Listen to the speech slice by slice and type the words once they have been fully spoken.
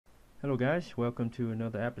Hello guys, welcome to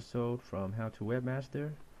another episode from How to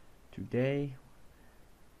Webmaster. Today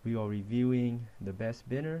we are reviewing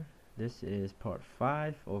TheBestSpinner. This is part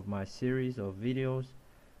 5 of my series of videos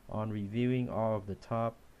on reviewing all of the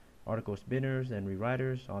top article spinners and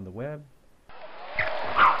rewriters on the web.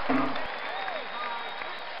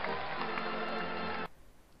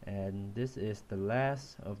 And this is the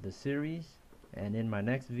last of the series, and in my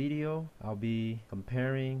next video I'll be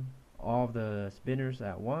comparing all the spinners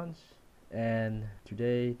at once. And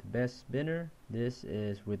today, the best spinner, this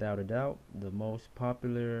is without a doubt the most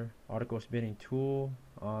popular article spinning tool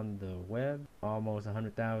on the web. Almost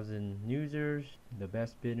 100,000 users. The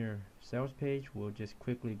best spinner sales page, we'll just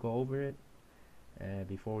quickly go over it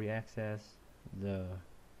before we access the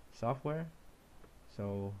software.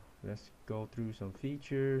 So let's go through some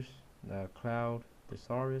features. The cloud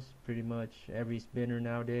thesaurus, pretty much every spinner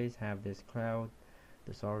nowadays have this cloud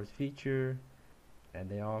thesaurus feature, and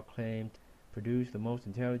they all claim to produce the most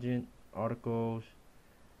intelligent articles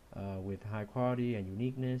with high quality and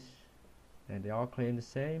uniqueness, and they all claim the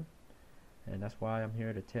same, and that's why I'm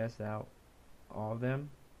here to test out all of them.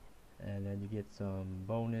 And then you get some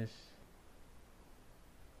bonus,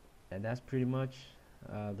 and that's pretty much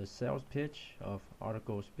the sales pitch of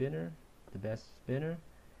article spinner, the best spinner.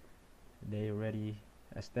 They already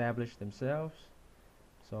established themselves,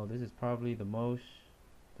 so this is probably the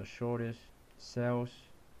shortest sales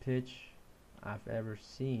pitch I've ever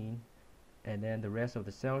seen. And then the rest of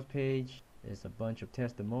the sales page is a bunch of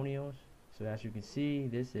testimonials. So as you can see,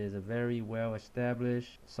 this is a very well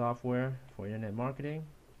established software for internet marketing.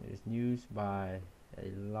 It is used by a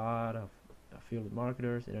lot of affiliate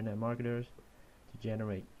marketers, internet marketers, to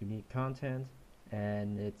generate unique content,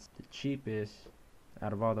 and it's the cheapest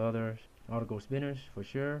out of all the other article spinners for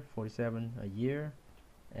sure, $47 a year.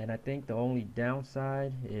 And I think the only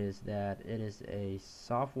downside is that it is a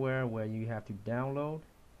software where you have to download,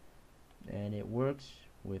 and it works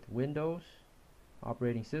with Windows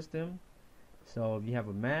operating system. So if you have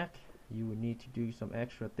a Mac, you would need to do some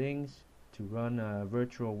extra things to run a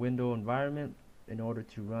virtual window environment in order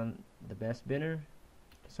to run the best spinner.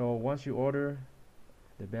 So once you order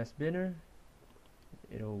the best spinner,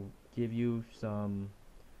 it'll give you some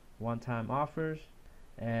one-time offers,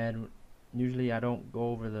 and usually I don't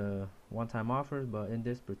go over the one-time offers, but in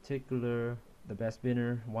this particular the best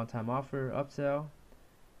spinner one-time offer upsell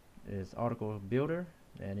is article builder,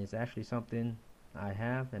 and it's actually something I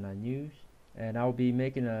have and I use. And I'll be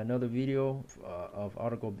making another video of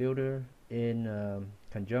article builder in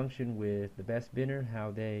conjunction with the best spinner,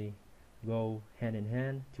 how they go hand in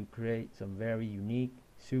hand to create some very unique,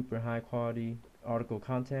 super high quality article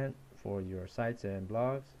content for your sites and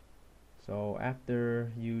blogs. So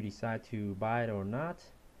after you decide to buy it or not,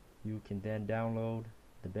 you can then download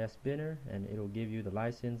the best spinner, and it'll give you the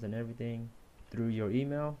license and everything through your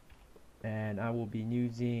email. And I will be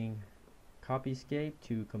using Copyscape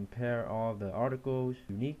to compare all the articles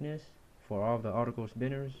uniqueness for all the article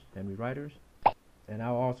spinners and rewriters. And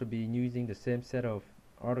I'll also be using the same set of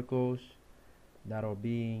articles that are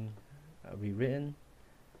being rewritten,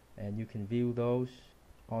 and you can view those,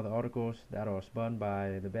 all the articles that are spun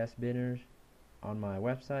by the best spinners, on my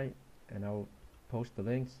website, and I'll post the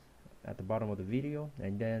links at the bottom of the video.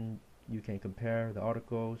 And then you can compare the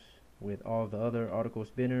articles with all the other article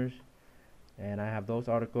spinners, and I have those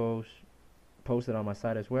articles posted on my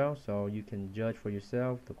site as well, so you can judge for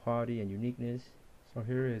yourself the quality and uniqueness. So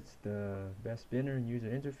here it's the best spinner user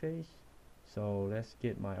interface. So let's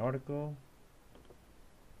get my article.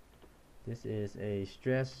 This is a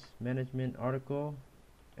stress management article,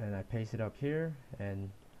 and I paste it up here. And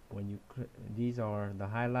when you these are the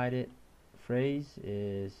highlighted phrase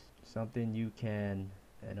is something you can,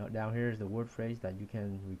 and down here is the word phrase that you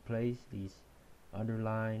can replace these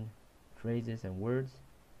underlined phrases and words.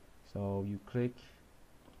 So you click,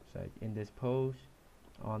 it's like in this post,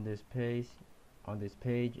 on this page,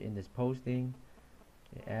 in this posting,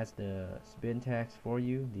 it adds the spin tags for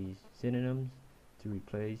you, these synonyms, to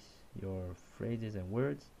replace your phrases and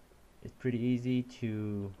words. It's pretty easy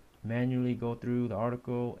to manually go through the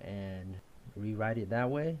article and rewrite it that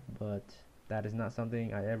way, but that is not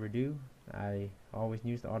something I ever do. I always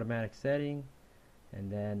use the automatic setting, and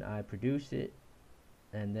then I produce it,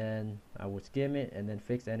 and then I would skim it and then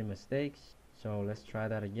fix any mistakes. So let's try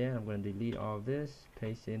that again. I'm going to delete all of this,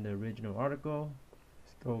 paste in the original article.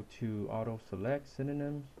 Let's go to auto select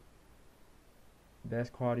synonyms.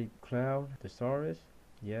 Best quality cloud thesaurus,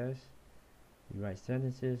 yes. Rewrite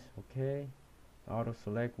sentences, okay. Auto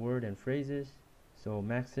select word and phrases. So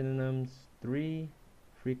max synonyms 3,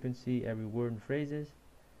 frequency every word and phrases,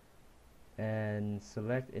 and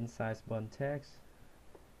select inside spun text.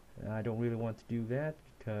 I don't really want to do that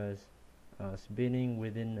because spinning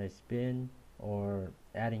within a spin or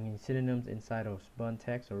adding in synonyms inside of spun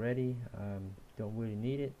text already, don't really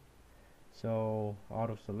need it. So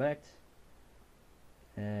auto select,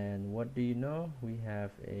 and what do you know, we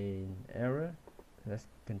have an error. Let's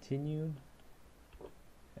continue,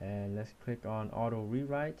 and let's click on auto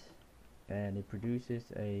rewrite, and it produces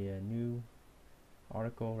a new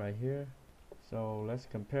article right here. So let's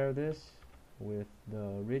compare this with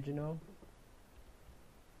the original.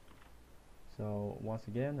 So once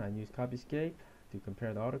again, I use copy escape to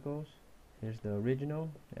compare the articles. Here's the original,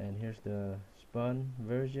 and here's the spun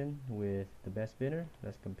version with TheBestSpinner.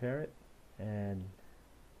 Let's compare it, and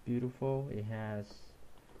beautiful, it has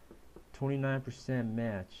 29%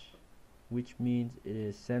 match, which means it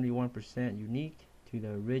is 71% unique to the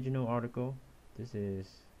original article. This is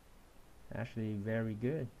actually very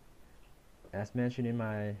good. As mentioned in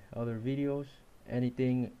my other videos,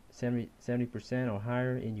 anything 70% or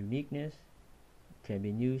higher in uniqueness can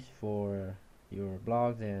be used for your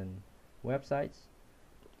blogs and websites.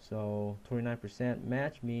 So 29%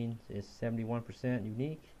 match means it's 71%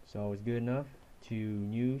 unique, so it's good enough to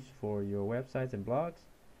use for your websites and blogs.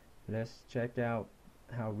 Let's check out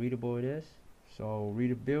how readable it is. So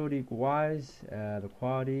readability wise, the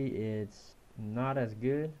quality is not as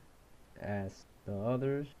good as the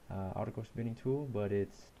others article spinning tool, but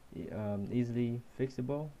it's easily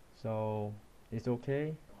fixable, so it's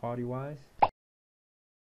okay quality wise.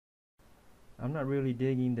 I'm not really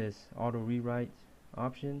digging this auto rewrite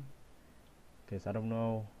option because I don't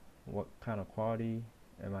know what kind of quality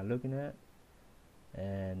am I looking at,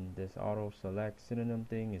 and this auto select synonym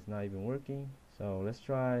thing is not even working. So let's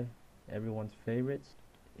try everyone's favorites.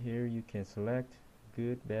 Here you can select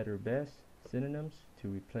good, better, best synonyms to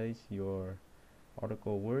replace your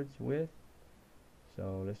article words with.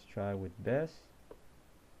 So let's try with best.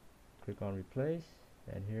 Click on replace,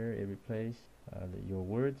 and here it replaces your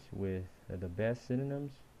words with the best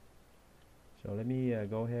synonyms. So let me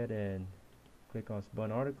go ahead and click on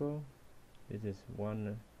spun article. This is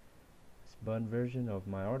one spun version of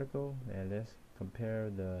my article, and let's compare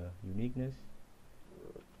the uniqueness.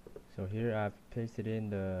 So here I've pasted in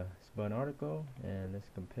the spun article, and let's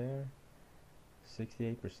compare.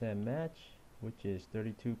 68% match, which is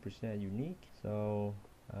 32% unique, so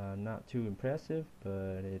not too impressive,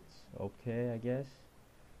 but it's okay, I guess.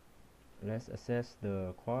 Let's assess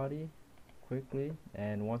the quality quickly,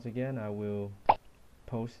 and once again I will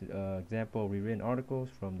post example rewritten articles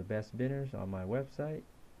from the best spinners on my website,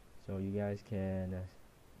 so you guys can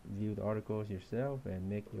view the articles yourself and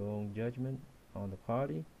make your own judgment on the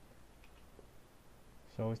quality.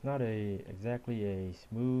 So it's not exactly a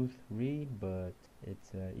smooth read, but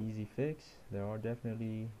it's an easy fix. There are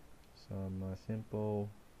definitely some simple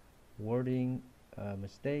wording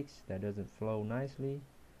mistakes that doesn't flow nicely,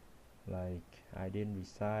 like I didn't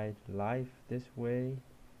recite life this way,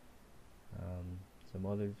 some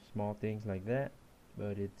other small things like that,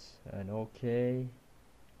 but it's an okay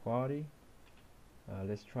quality.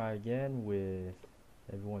 Let's try again with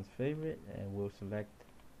everyone's favorite, and we'll select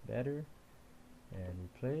better and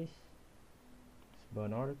replace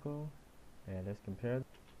spun article, and let's compare.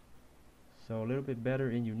 So a little bit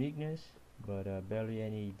better in uniqueness, but barely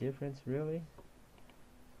any difference really.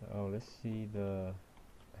 So let's see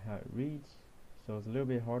how it reads. So it's a little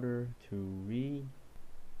bit harder to read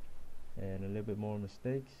and a little bit more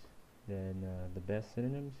mistakes than the best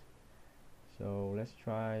synonyms. So let's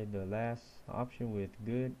try the last option with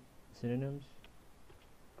good synonyms.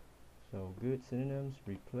 So good synonyms,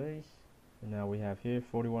 replace. And now we have here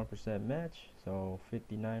 41% match, so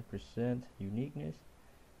 59% uniqueness.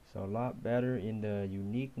 So a lot better in the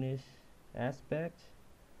uniqueness aspect.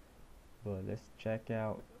 But let's check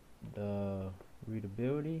out the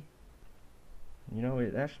readability. You know,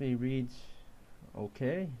 it actually reads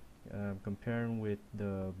okay, comparing with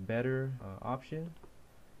the better option.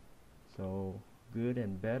 So good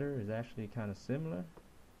and better is actually kind of similar,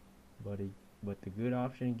 but the good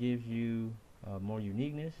option gives you more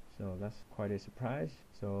uniqueness, so that's quite a surprise.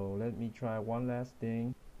 So let me try one last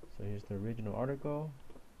thing. So here's the original article.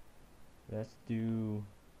 Let's do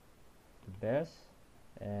the best,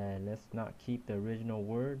 and let's not keep the original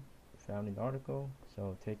word found in the article,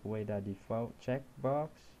 so take away that default checkbox.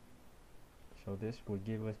 So this will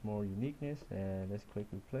give us more uniqueness, and let's click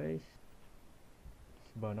replace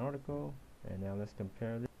spun article, and now let's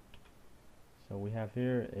compare this. So we have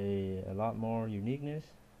here a lot more uniqueness,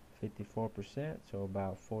 54%, so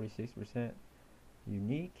about 46%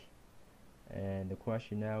 unique. And the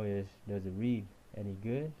question now is, does it read any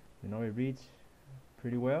good? You know, it reads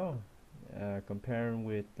pretty well, comparing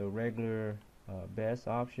with the regular best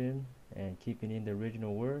option and keeping in the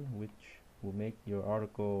original word, which will make your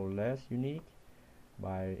article less unique.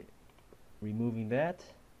 By removing that,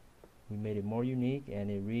 we made it more unique, and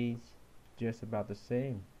it reads just about the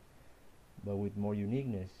same but with more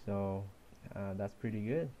uniqueness. So that's pretty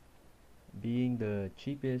good. Being the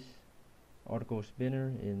cheapest article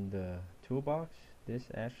spinner in the toolbox, this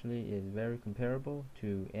actually is very comparable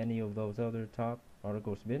to any of those other top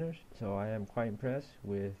article spinners. So I am quite impressed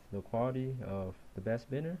with the quality of the best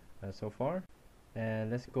spinner so far.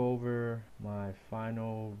 And let's go over my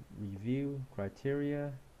final review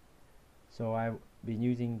criteria. So I've been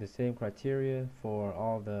using the same criteria for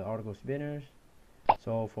all the article spinners.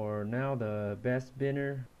 So for now, the best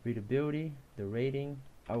spinner readability, the rating,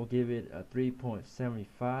 I will give it a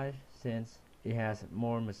 3.75 since it has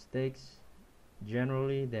more mistakes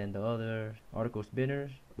generally than the other article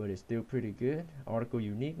spinners, but it's still pretty good. Article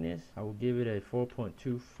uniqueness, I will give it a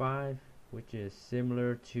 4.25, which is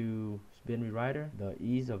similar to Spin Rewriter. The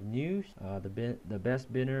ease of use, the best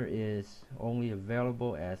spinner is only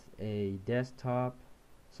available as a desktop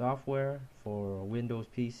software for Windows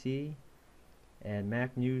PC, and Mac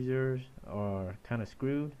users are kind of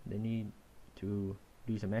screwed. They need to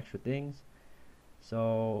do some extra things.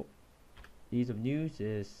 So ease of use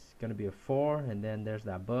is going to be a 4, and then there's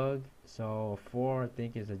that bug. So a 4 I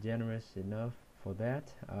think is a generous enough for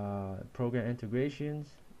that. Program integrations,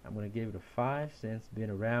 I'm going to give it a 5 since it's been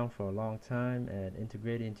around for a long time and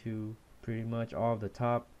integrated into pretty much all of the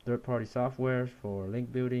top third-party softwares for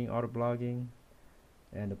link building, auto blogging.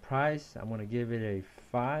 And the price, I'm going to give it a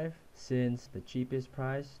 5 since the cheapest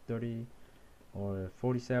price, $30 or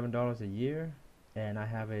 $47 a year, and I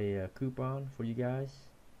have a coupon for you guys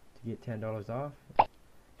to get $10 off.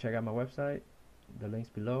 Check out my website, the links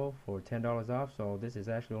below, for $10 off. So this is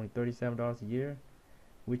actually only $37 a year,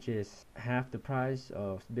 which is half the price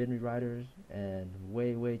of Spin Rewriters and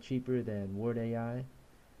way cheaper than WordAi,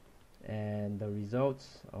 and the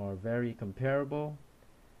results are very comparable.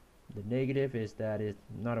 The negative is that it's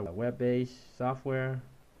not a web-based software,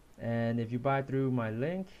 and if you buy through my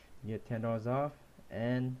link, you get $10 off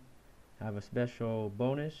and have a special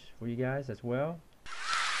bonus for you guys as well.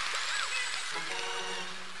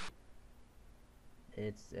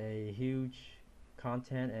 It's a huge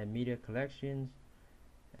content and media collections.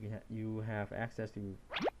 You have access to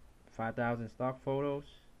 5,000 stock photos,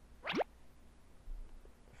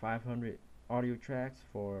 500 audio tracks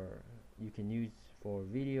for you can use for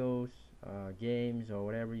videos, games, or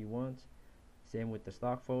whatever you want. Same with the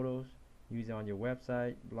stock photos. Use it on your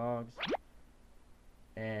website, blogs,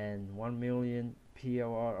 and 1 million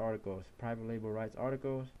PLR articles, private label rights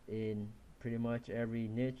articles, in pretty much every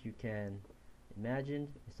niche you can imagine.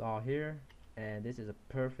 It's all here, and this is a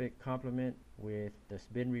perfect complement with the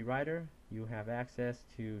Spin Rewriter. You have access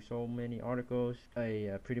to so many articles,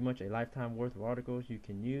 pretty much a lifetime worth of articles you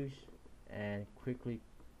can use and quickly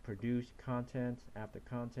produce content after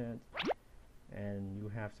content, and you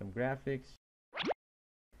have some graphics,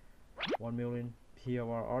 1 million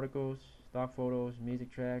PLR articles, stock photos,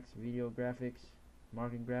 music tracks, video graphics,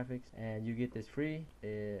 marketing graphics, and you get this free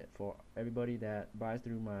for everybody that buys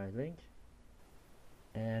through my link.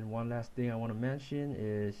 And one last thing I want to mention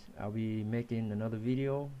is I'll be making another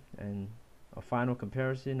video and a final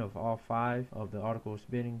comparison of all 5 of the article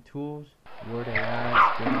spinning tools: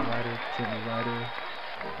 WordAi, Spin Rewriter, Chimp Rewriter,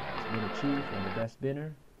 SpinnerChief, and the best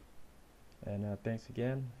spinner. And thanks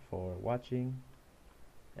again for watching,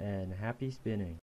 and happy spinning.